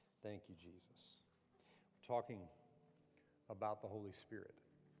Thank you, Jesus. We're talking about the Holy Spirit.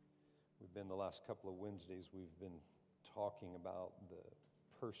 We've been the last couple of Wednesdays, we've been talking about the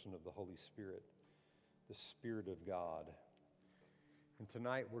person of the Holy Spirit, the Spirit of God. And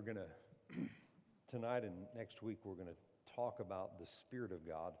tonight and next week, we're going to talk about the Spirit of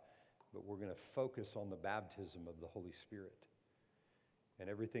God, but we're going to focus on the baptism of the Holy Spirit and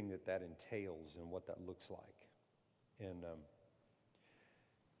everything that entails and what that looks like. And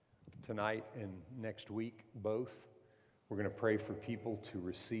tonight and next week, both, we're going to pray for people to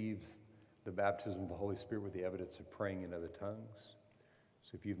receive the baptism of the Holy Spirit with the evidence of praying in other tongues.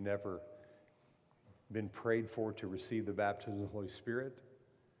 So if you've never been prayed for to receive the baptism of the Holy Spirit,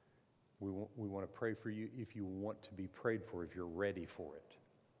 we want to pray for you if you want to be prayed for, if you're ready for it.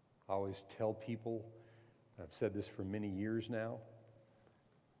 I always tell people, and I've said this for many years now,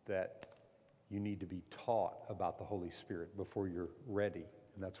 that you need to be taught about the Holy Spirit before you're ready.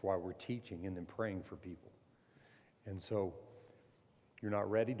 And that's why we're teaching and then praying for people. And so, if you're not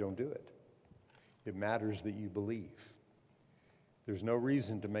ready, don't do it. It matters that you believe. There's no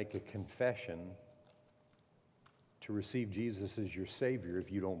reason to make a confession to receive Jesus as your Savior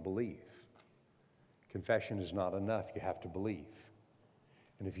if you don't believe. Confession is not enough. You have to believe.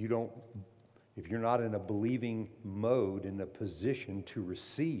 And if you're not in a believing mode, in a position to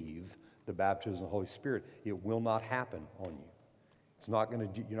receive the baptism of the Holy Spirit, it will not happen on you.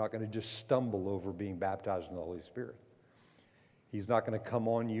 You're not going to just stumble over being baptized in the Holy Spirit. He's not going to come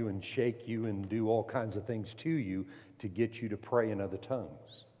on you and shake you and do all kinds of things to you to get you to pray in other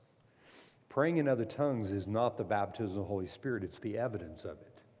tongues. Praying in other tongues is not the baptism of the Holy Spirit. It's the evidence of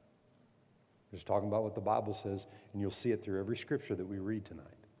it. Just talking about what the Bible says, and you'll see it through every scripture that we read tonight.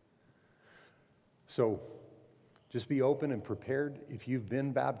 So, just be open and prepared. If you've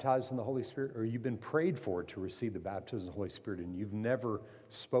been baptized in the Holy Spirit or you've been prayed for to receive the baptism of the Holy Spirit and you've never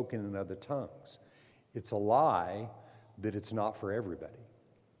spoken in other tongues, it's a lie that it's not for everybody.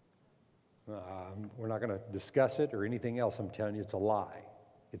 We're not going to discuss it or anything else. I'm telling you, it's a lie.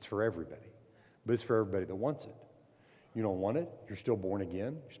 It's for everybody. But it's for everybody that wants it. You don't want it, you're still born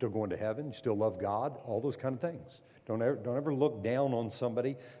again, you're still going to heaven, you still love God, all those kind of things. Don't ever look down on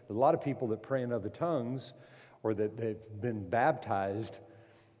somebody. There's a lot of people that pray in other tongues or that they've been baptized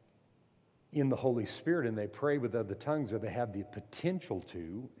in the Holy Spirit and they pray with other tongues or they have the potential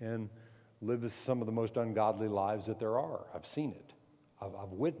to and live as some of the most ungodly lives that there are. I've seen it.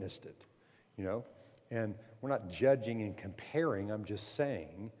 I've witnessed it, And we're not judging and comparing. I'm just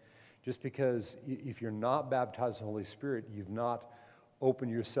saying, just because if you're not baptized in the Holy Spirit, you've not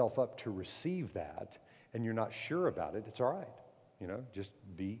opened yourself up to receive that, and you're not sure about it, it's all right. Just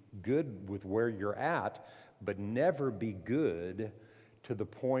be good with where you're at, but never be good to the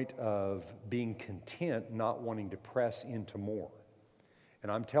point of being content, not wanting to press into more.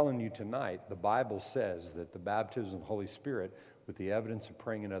 And I'm telling you tonight, the Bible says that the baptism of the Holy Spirit with the evidence of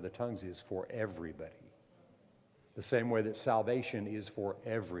praying in other tongues is for everybody. The same way that salvation is for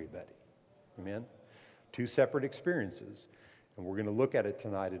everybody. Amen? Two separate experiences. And we're going to look at it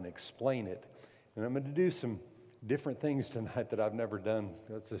tonight and explain it. And I'm going to do some different things tonight that I've never done.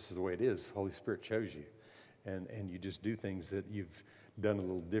 This is the way it is. The Holy Spirit chose you. And you just do things that you've done a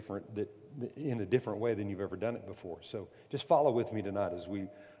little different, in a different way than you've ever done it before. So just follow with me tonight as we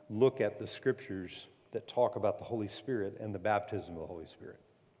look at the scriptures that talk about the Holy Spirit and the baptism of the Holy Spirit.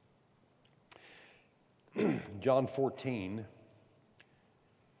 John 14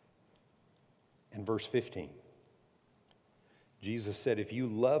 and verse 15. Jesus said, "If you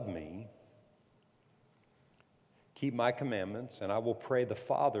love me, keep my commandments, and I will pray the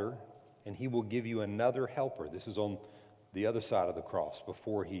Father, and he will give you another helper." This is on the other side of the cross.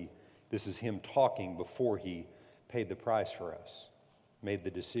 This is him talking before he paid the price for us, made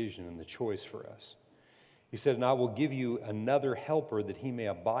the decision and the choice for us. He said, "And I will give you another helper that he may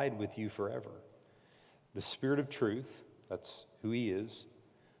abide with you forever. The Spirit of truth," that's who he is,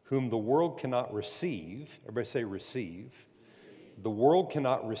 "whom the world cannot receive." Everybody say receive. The world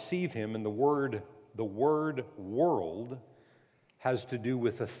cannot receive him, and the word world has to do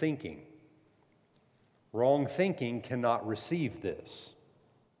with the thinking. Wrong thinking cannot receive this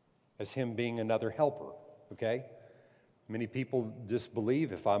as him being another helper, okay? Many people just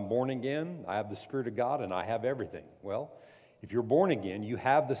believe if I'm born again, I have the Spirit of God and I have everything. Well, if you're born again, you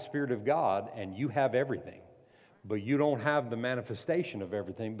have the Spirit of God and you have everything. But you don't have the manifestation of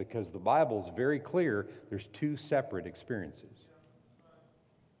everything because the Bible is very clear there's two separate experiences.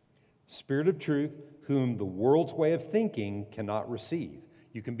 Spirit of truth, whom the world's way of thinking cannot receive.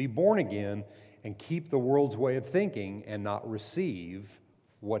 You can be born again and keep the world's way of thinking and not receive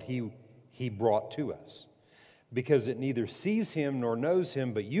what he brought to us. because it neither sees him nor knows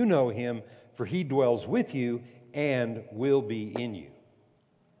him, but you know him, for he dwells with you and will be in you.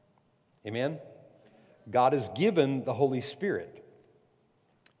 Amen? God has given the Holy Spirit.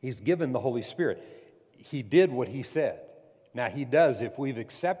 He's given the Holy Spirit. He did what he said. Now, he does if we've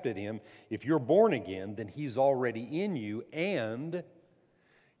accepted him. If you're born again, then he's already in you, and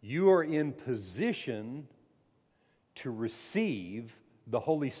you are in position to receive the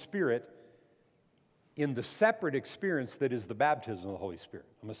Holy Spirit in the separate experience that is the baptism of the Holy Spirit.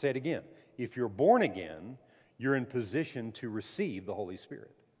 I'm going to say it again. If you're born again, you're in position to receive the Holy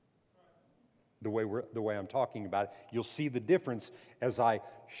Spirit. The way I'm talking about it, you'll see the difference as I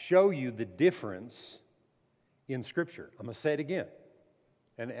show you the difference in Scripture. I'm going to say it again.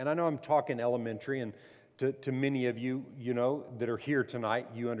 And I know I'm talking elementary, and to many of you, that are here tonight,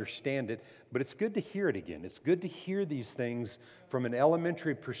 you understand it, but it's good to hear it again. It's good to hear these things from an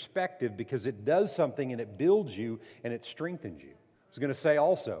elementary perspective because it does something and it builds you and it strengthens you. I was going to say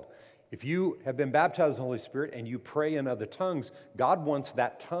also, if you have been baptized in the Holy Spirit and you pray in other tongues, God wants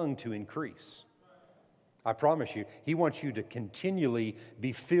that tongue to increase. I promise you, He wants you to continually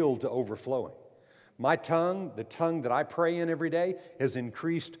be filled to overflowing. My tongue, the tongue that I pray in every day, has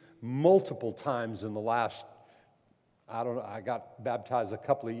increased multiple times in the last, I got baptized in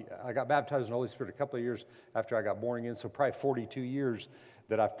the Holy Spirit a couple of years after I got born again, so probably 42 years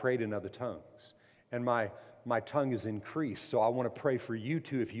that I've prayed in other tongues. And my tongue is increased, so I want to pray for you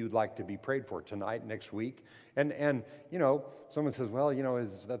too if you'd like to be prayed for tonight, next week. And someone says, well,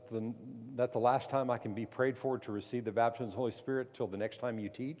 is that the last time I can be prayed for to receive the baptism of the Holy Spirit till the next time you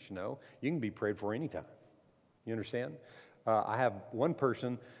teach? No, you can be prayed for anytime. You understand? I have one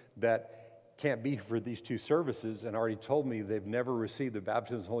person that can't be for these two services and already told me they've never received the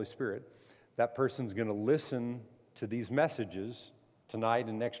baptism of the Holy Spirit. That person's going to listen to these messages tonight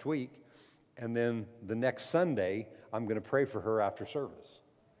and next week, and then the next Sunday, I'm going to pray for her after service.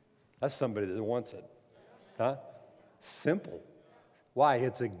 That's somebody that wants it. Huh? Simple. Why?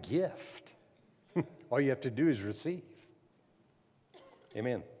 It's a gift. All you have to do is receive.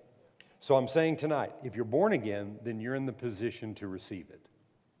 Amen. So I'm saying tonight, if you're born again, then you're in the position to receive it.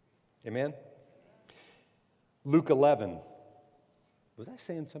 Amen? Luke 11. Was I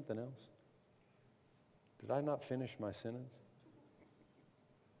saying something else? Did I not finish my sentence?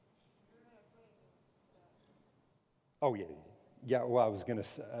 Oh, yeah. Yeah, well, I was going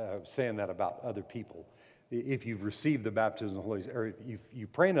to saying that about other people. If you've received the baptism of the Holy Spirit, or if you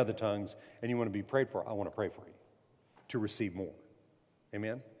pray in other tongues and you want to be prayed for, I want to pray for you to receive more.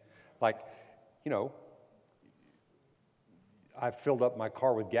 Amen? Like, I filled up my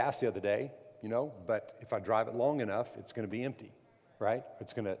car with gas the other day, but if I drive it long enough, it's going to be empty, right?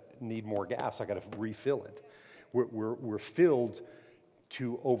 It's going to need more gas. I got to refill it. We're filled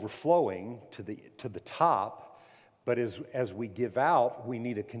to overflowing to the top. But as we give out, we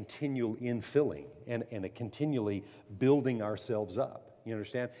need a continual infilling and a continually building ourselves up. You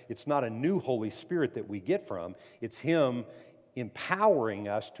understand? It's not a new Holy Spirit that we get from. It's Him empowering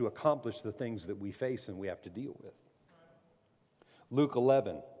us to accomplish the things that we face and we have to deal with. Luke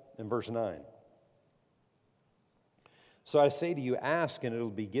 11 and verse 9. So I say to you, ask and it will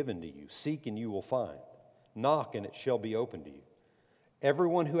be given to you. Seek and you will find. Knock and it shall be opened to you.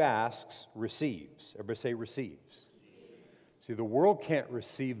 Everyone who asks receives. Everybody say receives. See, the world can't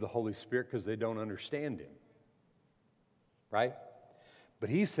receive the Holy Spirit because they don't understand Him. Right? But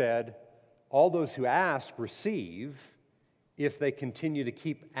He said, all those who ask receive if they continue to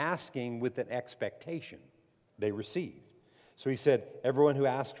keep asking with an expectation. They receive. So He said, everyone who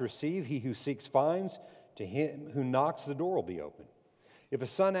asks receive, he who seeks finds, to him who knocks the door will be open. If a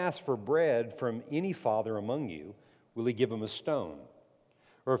son asks for bread from any father among you, will he give him a stone?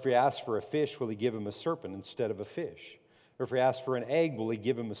 Or if he asks for a fish, will he give him a serpent instead of a fish? Or if he asks for an egg, will he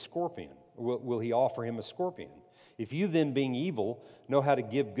give him a scorpion? Will he offer him a scorpion? If you then, being evil, know how to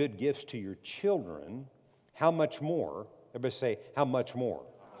give good gifts to your children, how much more, everybody say, how much more?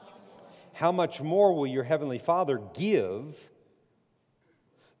 How much more will your heavenly Father give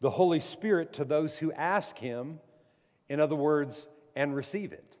the Holy Spirit to those who ask Him, in other words, and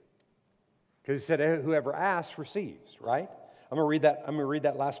receive it? Because He said, whoever asks receives, right? I'm going to read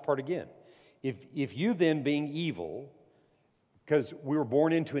that last part again. If you then, being evil, because we were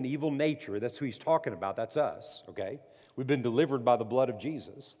born into an evil nature, that's who He's talking about, that's us, okay? We've been delivered by the blood of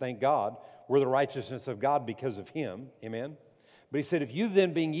Jesus, thank God. We're the righteousness of God because of Him, amen? But He said, if you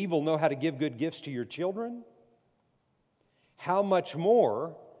then, being evil, know how to give good gifts to your children, how much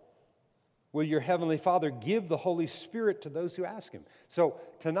more will your Heavenly Father give the Holy Spirit to those who ask Him? So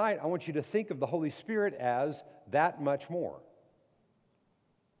tonight, I want you to think of the Holy Spirit as that much more.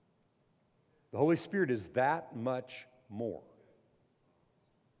 The Holy Spirit is that much more.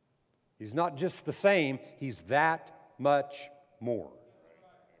 He's not just the same, He's that much more.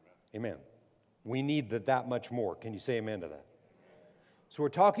 Amen. We need that much more. Can you say amen to that? So we're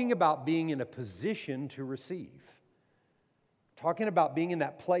talking about being in a position to receive. Talking about being in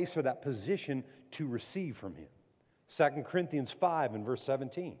that place or that position to receive from Him. 2 Corinthians 5 and verse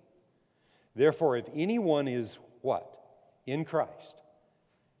 17. Therefore, if anyone is what? In Christ.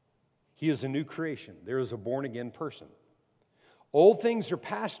 He is a new creation. There is a born-again person. Old things are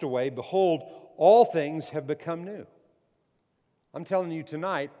passed away. Behold, all things have become new. I'm telling you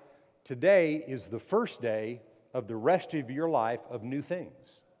tonight, today is the first day of the rest of your life of new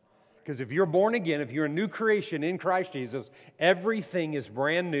things. Because if you're born again, if you're a new creation in Christ Jesus, everything is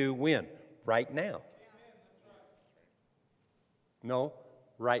brand new when? Right now. No,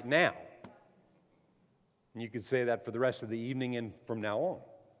 right now. And you could say that for the rest of the evening and from now on.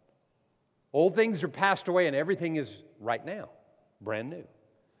 Old things are passed away and everything is right now, brand new.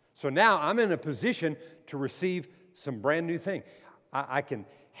 So now I'm in a position to receive some brand new thing. I can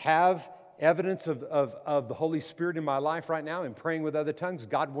have evidence of the Holy Spirit in my life right now and praying with other tongues.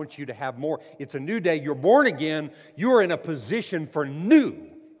 God wants you to have more. It's a new day. You're born again. You're in a position for new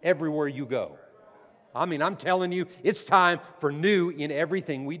everywhere you go. I mean, I'm telling you, it's time for new in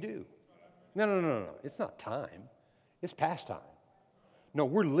everything we do. No. It's not time. It's past time. No,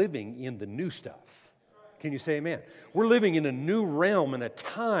 we're living in the new stuff. Can you say amen? We're living in a new realm and a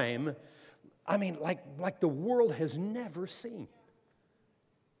time, I mean, like the world has never seen.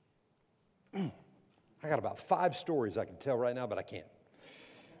 I got about 5 stories I can tell right now, but I can't.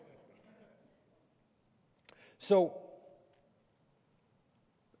 So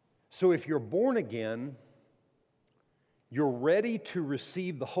if you're born again, you're ready to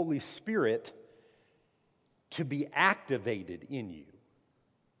receive the Holy Spirit to be activated in you.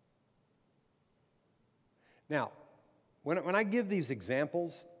 Now, when I give these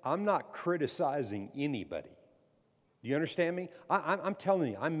examples, I'm not criticizing anybody. Do you understand me? I'm telling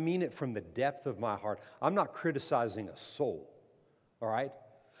you, I mean it from the depth of my heart. I'm not criticizing a soul, all right?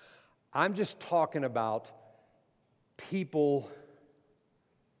 I'm just talking about people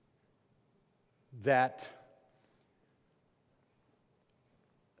that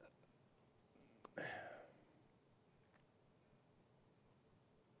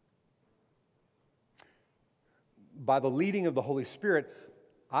by the leading of the Holy Spirit,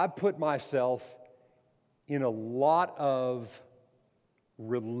 I put myself in a lot of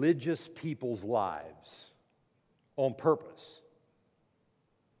religious people's lives on purpose.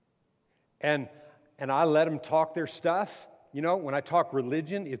 And I let them talk their stuff. You know, when I talk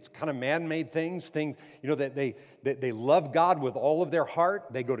religion, it's kind of man-made things, you know, that they love God with all of their heart.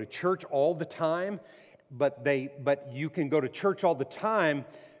 They go to church all the time, but you can go to church all the time.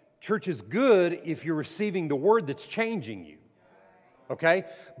 Church is good if you're receiving the word that's changing you. Okay?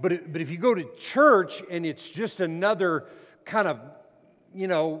 But if you go to church and it's just another kind of, you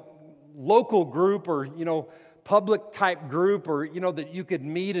know, local group or, you know, public type group or, you know, that you could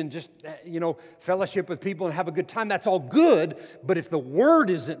meet and just, you know, fellowship with people and have a good time, that's all good. But if the word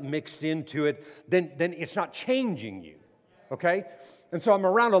isn't mixed into it, then it's not changing you. Okay? And so I'm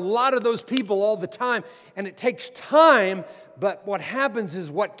around a lot of those people all the time, and it takes time, but what happens is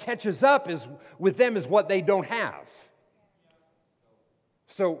what catches up is with them is what they don't have.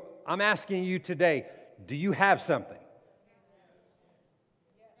 So I'm asking you today, do you have something?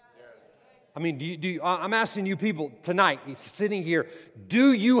 I mean, do you, I'm asking you people tonight, sitting here,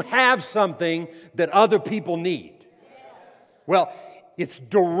 do you have something that other people need? Well, it's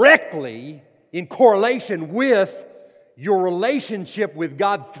directly in correlation with your relationship with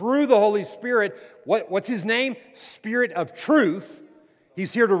God through the Holy Spirit. What's His name? Spirit of truth.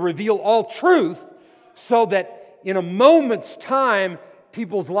 He's here to reveal all truth so that in a moment's time,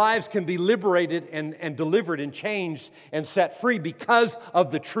 people's lives can be liberated and delivered and changed and set free because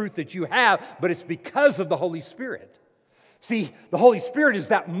of the truth that you have, but it's because of the Holy Spirit. See, the Holy Spirit is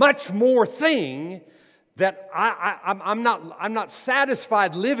that much more thing that I'm not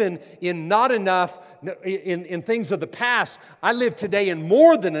satisfied living in not enough, in things of the past. I live today in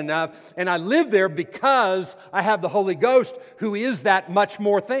more than enough, and I live there because I have the Holy Ghost, who is that much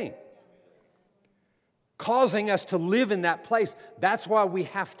more thing, causing us to live in that place. That's why we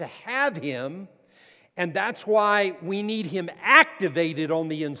have to have Him, and that's why we need Him activated on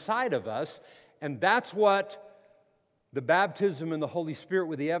the inside of us, and that's what the baptism in the Holy Spirit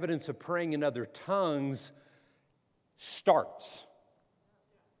with the evidence of praying in other tongues starts.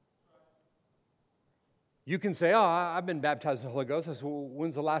 You can say, oh, I've been baptized in the Holy Ghost. I said, well,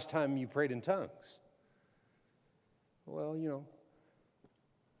 when's the last time you prayed in tongues? Well, you know,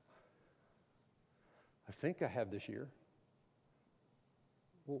 I think I have this year.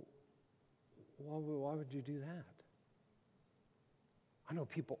 Well, why would you do that? I know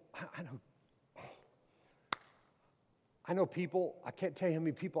people, I know people, I can't tell you how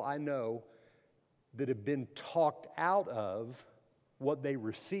many people I know that have been talked out of what they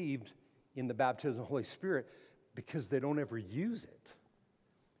received in the baptism of the Holy Spirit because they don't ever use it.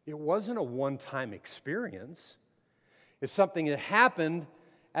 It wasn't a one-time experience. It's something that happened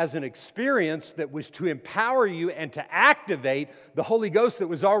as an experience that was to empower you and to activate the Holy Ghost that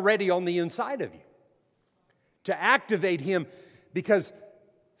was already on the inside of you. To activate Him, because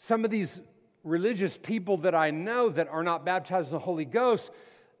some of these religious people that I know that are not baptized in the Holy Ghost,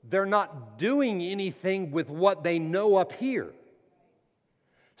 they're not doing anything with what they know up here.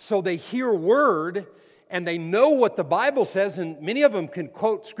 So they hear word and they know what the Bible says, and many of them can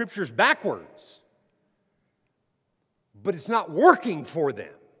quote scriptures backwards. But it's not working for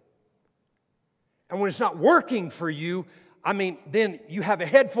them. And when it's not working for you, then you have a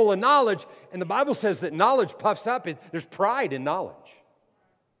head full of knowledge, and the Bible says that knowledge puffs up. There's pride in knowledge.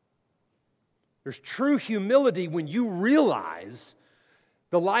 There's true humility when you realize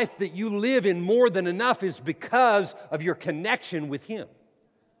the life that you live in more than enough is because of your connection with Him.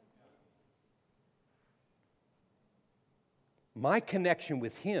 My connection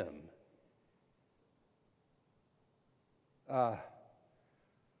with Him,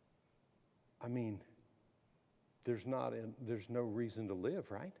 there's no reason to live,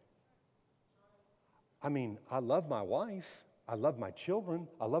 right? I love my wife, I love my children,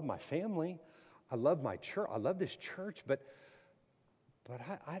 I love my family, I love my church, I love this church, but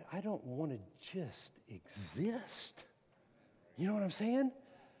I don't want to just exist. You know what I'm saying?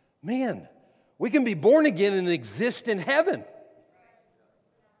 Man, we can be born again and exist in heaven.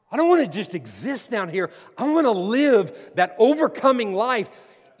 I don't want to just exist down here. I want to live that overcoming life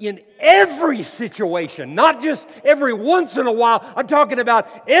in every situation, not just every once in a while. I'm talking about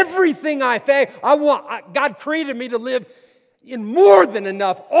everything I face. God created me to live in more than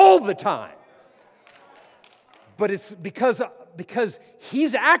enough all the time. But it's because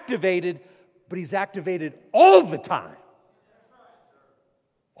He's activated, but He's activated all the time.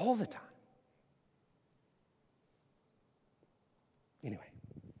 All the time. Anyway.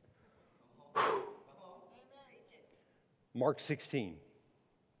 Mark 16.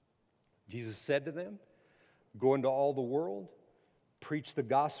 Jesus said to them, "Go into all the world, preach the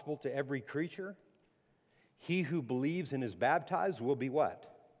gospel to every creature. He who believes and is baptized will be" what?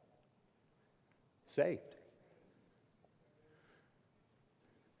 Saved.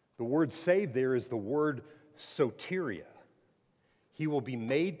 The word saved there is the word soteria. He will be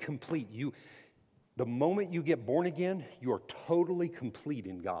made complete. The moment you get born again, you are totally complete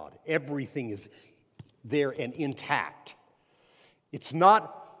in God. Everything is there and intact. It's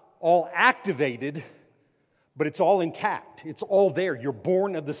not all activated, but it's all intact. It's all there. You're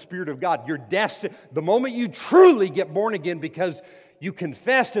born of the Spirit of God. You're destined. The moment you truly get born again because you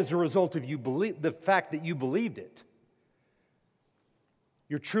confessed as a result of the fact that you believed it,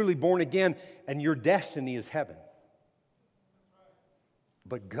 you're truly born again and your destiny is heaven.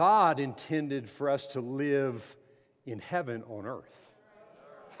 But God intended for us to live in heaven on earth.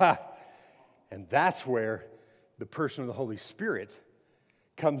 And that's where the person of the Holy Spirit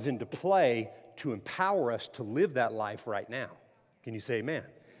comes into play to empower us to live that life right now. Can you say amen?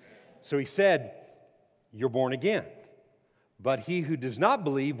 So He said, you're born again. But he who does not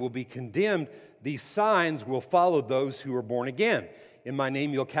believe will be condemned. These signs will follow those who are born again. In my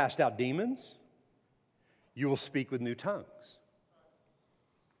name you'll cast out demons. You will speak with new tongues.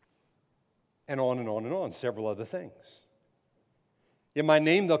 And on and on and on, several other things. In my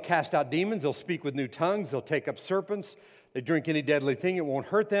name they'll cast out demons. They'll speak with new tongues. They'll take up serpents. They drink any deadly thing, it won't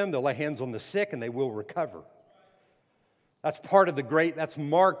hurt them. They'll lay hands on the sick and they will recover. That's that's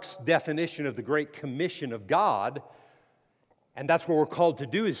Mark's definition of the Great Commission of God. And that's what we're called to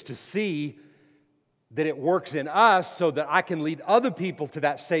do, is to see that it works in us so that I can lead other people to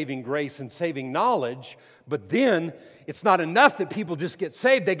that saving grace and saving knowledge. But then it's not enough that people just get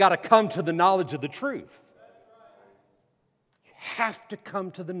saved. They got to come to the knowledge of the truth. You have to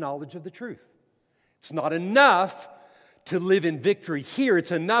come to the knowledge of the truth. It's not enough to live in victory here.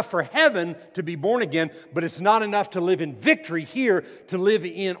 It's enough for heaven to be born again, but it's not enough to live in victory here, to live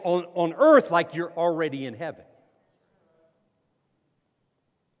on earth like you're already in heaven.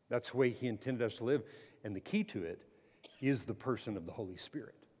 That's the way He intended us to live, and the key to it is the person of the Holy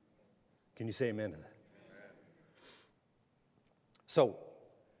Spirit. Can you say amen to that? Amen. So,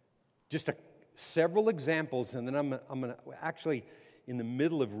 just several examples, and then I'm going to actually, in the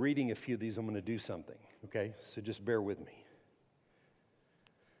middle of reading a few of these, I'm going to do something, okay? So just bear with me.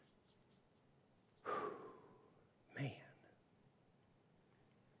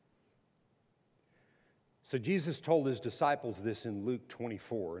 So Jesus told his disciples this in Luke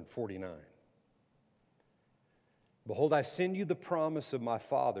 24 and 49. Behold, I send you the promise of my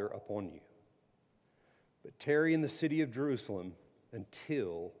Father upon you. But tarry in the city of Jerusalem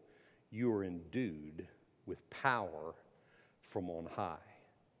until you are endued with power from on high.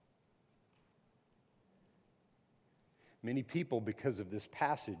 Many people, because of this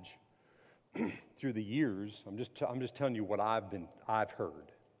passage, through the years, I'm just telling you what I've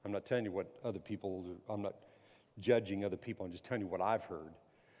heard. I'm not telling you what other people do. I'm not judging other people. I'm just telling you what I've heard,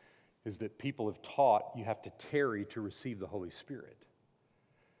 is that people have taught you have to tarry to receive the Holy Spirit.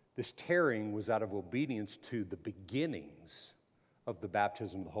 This tarrying was out of obedience to the beginnings of the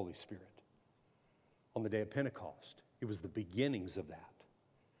baptism of the Holy Spirit. On the day of Pentecost, it was the beginnings of that.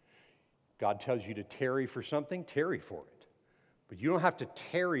 God tells you to tarry for something, tarry for it. But you don't have to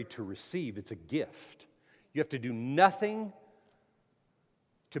tarry to receive. It's a gift. You have to do nothing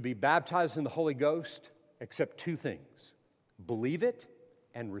to be baptized in the Holy Ghost except two things: believe it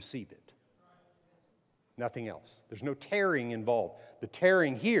and receive it. Nothing else. There's no tarrying involved. The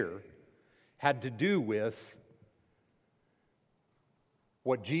tarrying here had to do with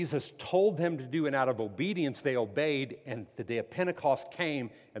what Jesus told them to do, and out of obedience they obeyed, and the day of Pentecost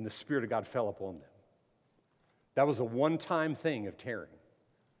came and the Spirit of God fell upon them. That was a one-time thing of tarrying.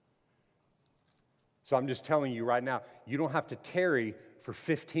 So I'm just telling you right now, you don't have to tarry for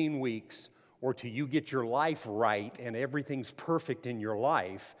 15 weeks or till you get your life right and everything's perfect in your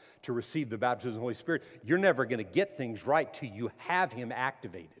life to receive the baptism of the Holy Spirit. You're never going to get things right till you have Him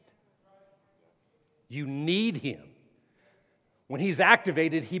activated. You need Him. When He's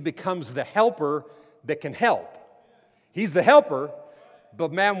activated, He becomes the helper that can help. He's the helper,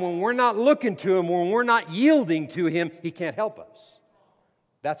 but man, when we're not looking to Him, when we're not yielding to Him, He can't help us.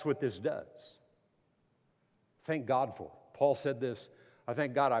 That's what this does. Thank God for it. Paul said this, I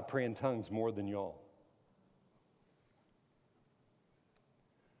thank God I pray in tongues more than y'all.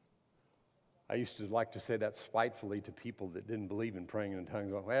 I used to like to say that spitefully to people that didn't believe in praying in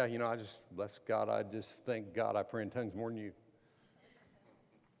tongues. Well, I just, bless God, I just thank God I pray in tongues more than you.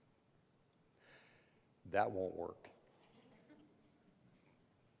 That won't work.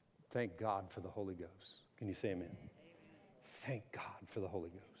 Thank God for the Holy Ghost. Can you say amen? Amen? Thank God for the Holy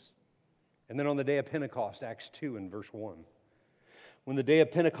Ghost. And then on the day of Pentecost, Acts 2 and verse 1. When the day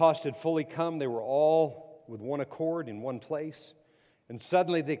of Pentecost had fully come, they were all with one accord in one place. And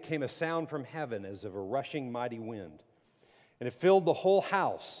suddenly there came a sound from heaven as of a rushing mighty wind. And it filled the whole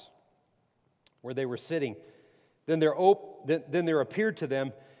house where they were sitting. Then there appeared to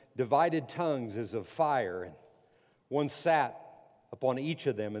them divided tongues as of fire. And one sat upon each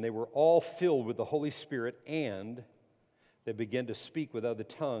of them, and they were all filled with the Holy Spirit, and they began to speak with other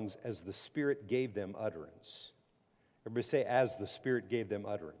tongues as the Spirit gave them utterance. Everybody say, as the Spirit gave them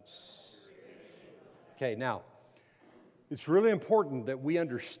utterance. Okay, now, it's really important that we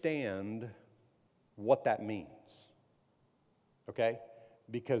understand what that means. Okay?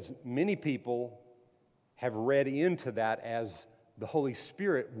 Because many people have read into that as the Holy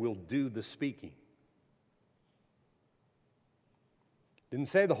Spirit will do the speaking. Didn't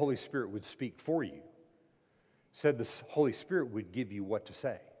say the Holy Spirit would speak for you. Said the Holy Spirit would give you what to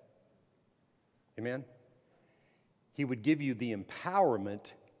say. Amen? He would give you the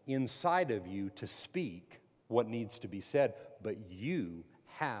empowerment inside of you to speak what needs to be said, but you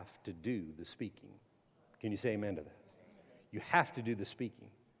have to do the speaking. Can you say amen to that? You have to do the speaking.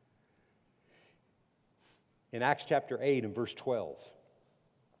 In Acts chapter 8 and verse 12,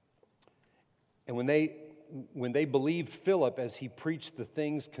 and when they believed Philip as he preached the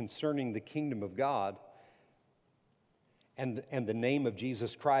things concerning the kingdom of God and the name of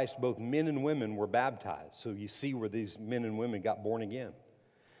Jesus Christ, both men and women were baptized. So you see where these men and women got born again.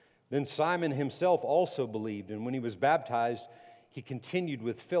 Then Simon himself also believed, and when he was baptized, he continued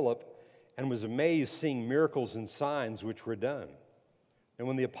with Philip and was amazed seeing miracles and signs which were done. And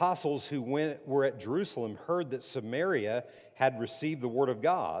when the apostles who were at Jerusalem heard that Samaria had received the word of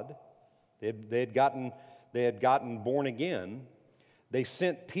God, they had gotten born again, they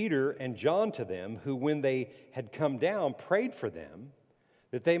sent Peter and John to them, who when they had come down prayed for them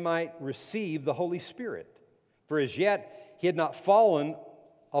that they might receive the Holy Spirit. For as yet he had fallen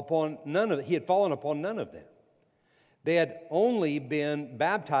upon none of them. They had only been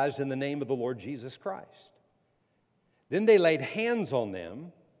baptized in the name of the Lord Jesus Christ. Then they laid hands on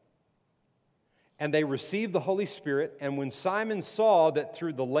them, and they received the Holy Spirit. And when Simon saw that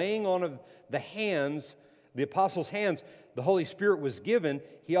through the laying on of the hands, the apostles' hands, the Holy Spirit was given,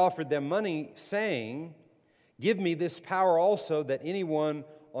 he offered them money, saying, "Give me this power also, that anyone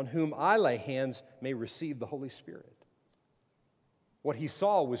on whom I lay hands may receive the Holy Spirit." What he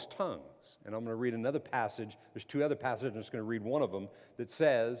saw was tongues. And I'm going to read another passage. There's two other passages. I'm just going to read one of them that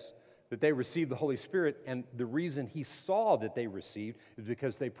says that they received the Holy Spirit. And the reason he saw that they received is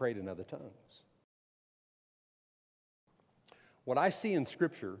because they prayed in other tongues. What I see in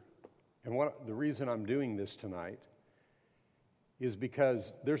Scripture, and the reason I'm doing this tonight, is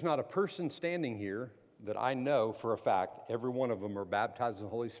because there's not a person standing here that I know for a fact, every one of them are baptized in the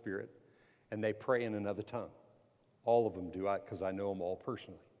Holy Spirit, and they pray in another tongue. All of them do, because I know them all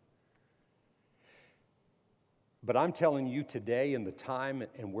personally. But I'm telling you today, in the time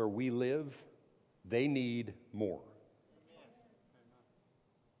and where we live, they need more.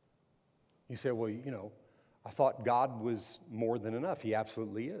 You say, well, I thought God was more than enough. He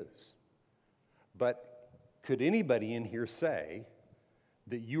absolutely is. But could anybody in here say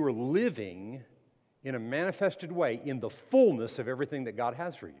that you are living in a manifested way in the fullness of everything that God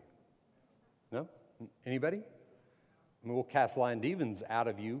has for you? No? Anybody? We'll cast lying demons out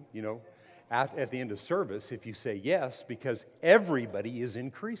of you, at the end of service if you say yes, because everybody is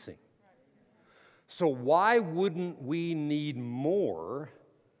increasing. So why wouldn't we need more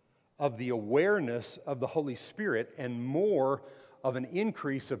of the awareness of the Holy Spirit and more of an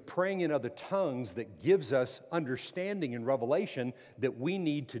increase of praying in other tongues that gives us understanding and revelation that we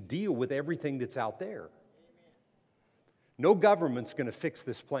need to deal with everything that's out there? No government's going to fix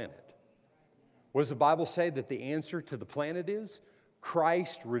this planet. What does the Bible say that the answer to the planet is?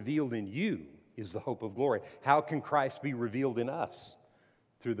 Christ revealed in you is the hope of glory. How can Christ be revealed in us?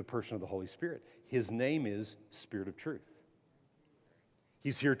 Through the person of the Holy Spirit. His name is Spirit of Truth.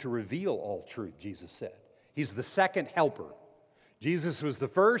 He's here to reveal all truth, Jesus said. He's the second helper. Jesus was the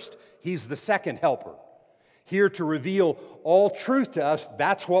first, he's the second helper. Here to reveal all truth to us,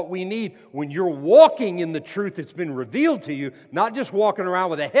 that's what we need. When you're walking in the truth that's been revealed to you, not just walking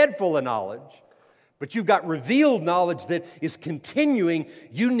around with a head full of knowledge, but you've got revealed knowledge that is continuing,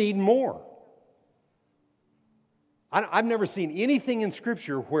 you need more. I've never seen anything in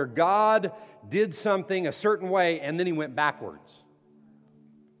Scripture where God did something a certain way and then he went backwards.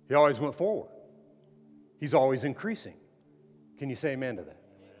 He always went forward. He's always increasing. Can you say amen to that?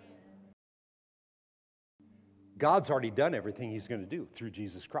 God's already done everything he's going to do through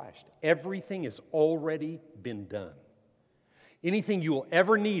Jesus Christ. Everything has already been done. Anything you will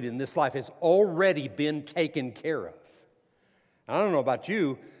ever need in this life has already been taken care of. I don't know about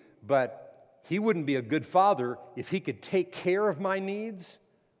you, but he wouldn't be a good father if he could take care of my needs,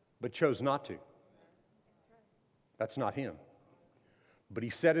 but chose not to. That's not him. But he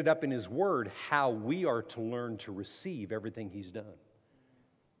set it up in his word how we are to learn to receive everything he's done.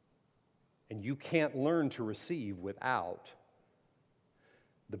 And you can't learn to receive without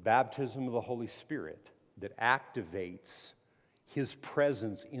the baptism of the Holy Spirit that activates his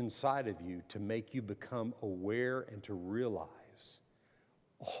presence inside of you to make you become aware and to realize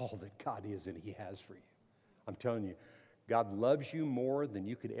all that God is and he has for you. I'm telling you, God loves you more than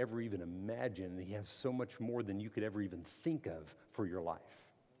you could ever even imagine, and he has so much more than you could ever even think of for your life.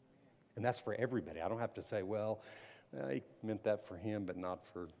 And that's for everybody. I don't have to say, well, he meant that for him, but not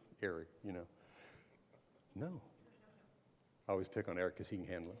for Eric, No. I always pick on Eric because he can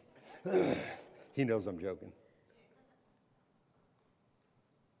handle it. He knows I'm joking.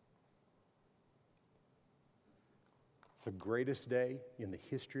 It's the greatest day in the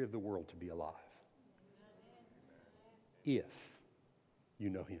history of the world to be alive. If you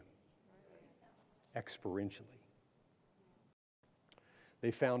know him. Experientially.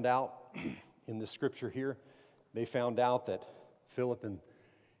 They found out in the scripture here, they found out that Philip and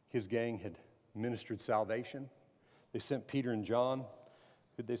his gang had ministered salvation. They sent Peter and John.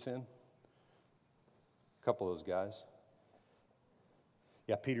 Who'd they send? A couple of those guys.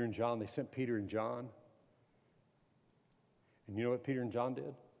 Yeah, Peter and John. They sent Peter and John. And you know what Peter and John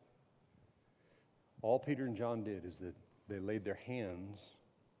did? All Peter and John did is that they laid their hands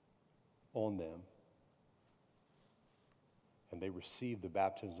on them and they received the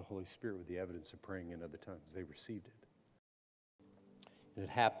baptism of the Holy Spirit with the evidence of praying in other tongues. They received it. And it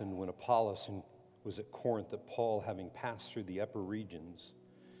happened when Apollos was at Corinth that Paul, having passed through the upper regions,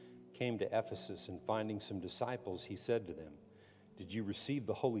 came to Ephesus, and finding some disciples, he said to them, "Did you receive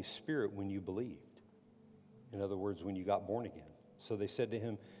the Holy Spirit when you believed?" In other words, when you got born again. So they said to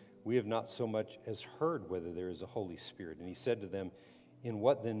him, "We have not so much as heard whether there is a Holy Spirit." And he said to them, "In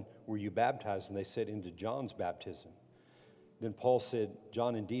what then were you baptized?" And they said, "Into John's baptism." Then Paul said,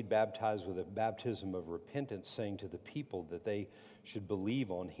 "John indeed baptized with a baptism of repentance, saying to the people that they should believe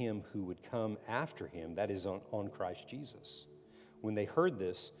on him who would come after him, that is, on Christ Jesus." When they heard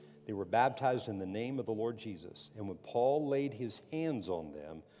this, they were baptized in the name of the Lord Jesus. And when Paul laid his hands on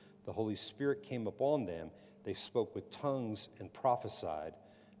them, the Holy Spirit came upon them. They spoke with tongues and prophesied.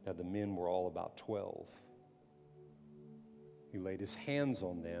 Now the men were all about 12. He laid his hands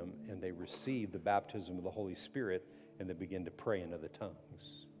on them, and they received the baptism of the Holy Spirit, and they began to pray in other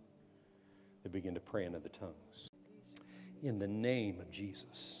tongues. They began to pray in other tongues. In the name of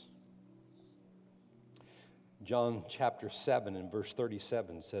Jesus. John chapter 7 and verse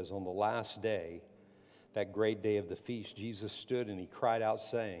 37 says, on the last day, that great day of the feast, Jesus stood and he cried out,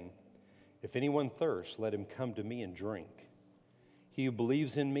 saying, if anyone thirsts, let him come to me and drink. He who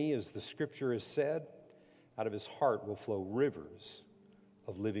believes in me, as the scripture has said, out of his heart will flow rivers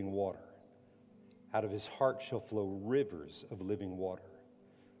of living water. Out of his heart shall flow rivers of living water.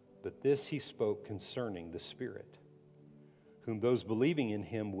 But this he spoke concerning the Spirit, whom those believing in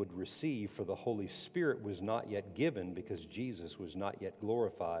him would receive, for the Holy Spirit was not yet given because Jesus was not yet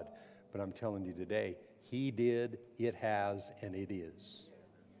glorified. But I'm telling you today, he did, it has, and it is.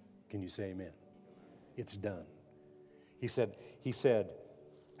 Can you say amen? It's done. He said,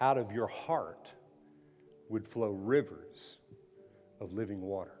 out of your heart would flow rivers of living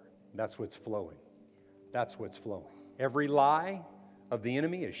water. That's what's flowing. That's what's flowing. Every lie of the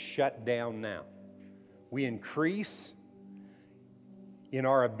enemy is shut down now. We increase in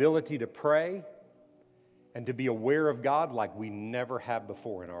our ability to pray and to be aware of God like we never have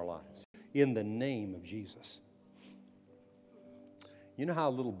before in our lives. In the name of Jesus. You know how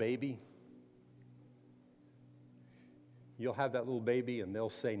a little baby, you'll have that little baby and they'll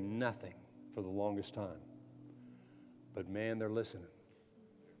say nothing for the longest time. But man, they're listening.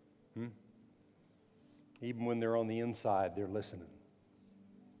 Even when they're on the inside, they're listening.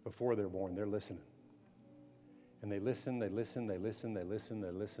 Before they're born, they're listening. And they listen, they listen, they listen, they listen,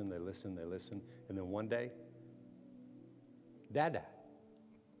 they listen, they listen, they listen. And then one day, Dada.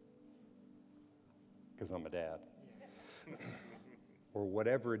 Because I'm a dad. Or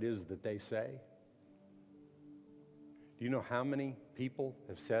whatever it is that they say. Do you know how many people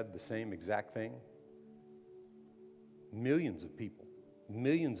have said the same exact thing? Millions of people,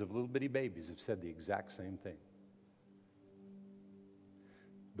 millions of little bitty babies have said the exact same thing.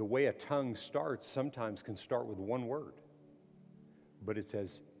 The way a tongue starts sometimes can start with one word, but it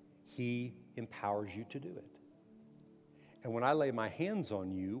says, he empowers you to do it. And when I lay my hands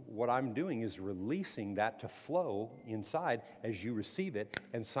on you, what I'm doing is releasing that to flow inside as you receive it,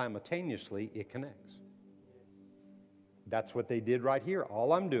 and simultaneously it connects. That's what they did right here.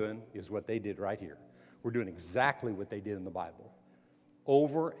 All I'm doing is what they did right here. We're doing exactly what they did in the Bible.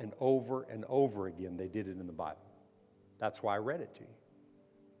 Over and over and over again, they did it in the Bible. That's why I read it to you.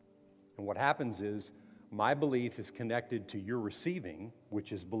 And what happens is, my belief is connected to your receiving,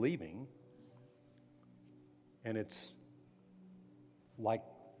 which is believing, and it's like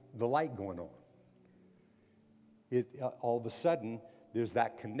the light going on. All of a sudden, there's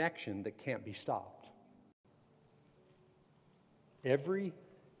that connection that can't be stopped. Every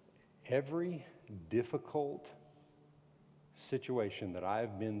difficult situation that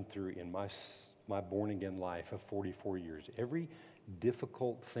I've been through in my born-again life of 44 years, every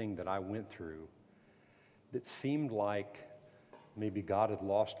difficult thing that I went through that seemed like maybe God had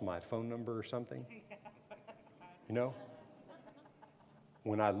lost my phone number or something, you know?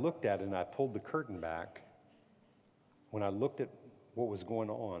 When I looked at it and I pulled the curtain back, when I looked at what was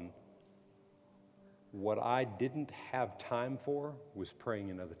going on, what I didn't have time for was praying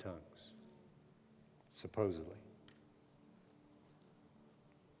in other tongues, supposedly.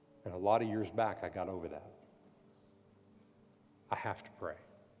 And a lot of years back, I got over that. I have to pray.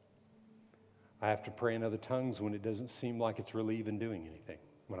 I have to pray in other tongues when it doesn't seem like it's really even doing anything.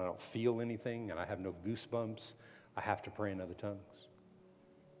 When I don't feel anything and I have no goosebumps, I have to pray in other tongues.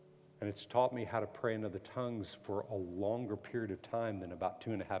 And it's taught me how to pray in other tongues for a longer period of time than about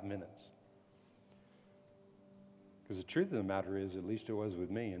 2.5 minutes. Because the truth of the matter is, at least it was with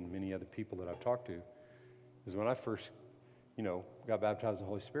me and many other people that I've talked to, is when I first, got baptized in the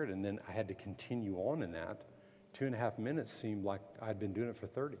Holy Spirit, and then I had to continue on in that, 2.5 minutes seemed like I'd been doing it for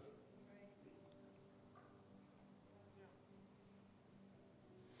 30.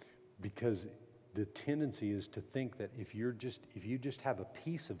 Because the tendency is to think that if you just have a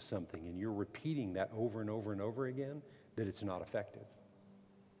piece of something and you're repeating that over and over and over again, that it's not effective.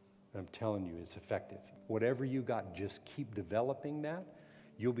 And I'm telling you, it's effective. Whatever you got, just keep developing that.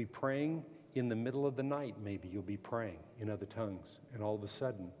 You'll be praying in the middle of the night, maybe you'll be praying in other tongues, and all of a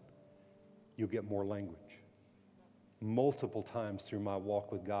sudden, you'll get more language. Multiple times through my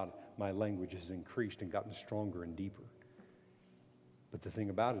walk with God, my language has increased and gotten stronger and deeper. But the thing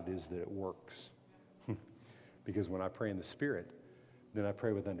about it is that it works. Because when I pray in the Spirit, then I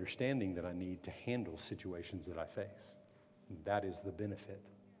pray with understanding that I need to handle situations that I face. And that is the benefit,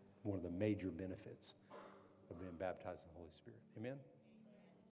 one of the major benefits of being baptized in the Holy Spirit. Amen?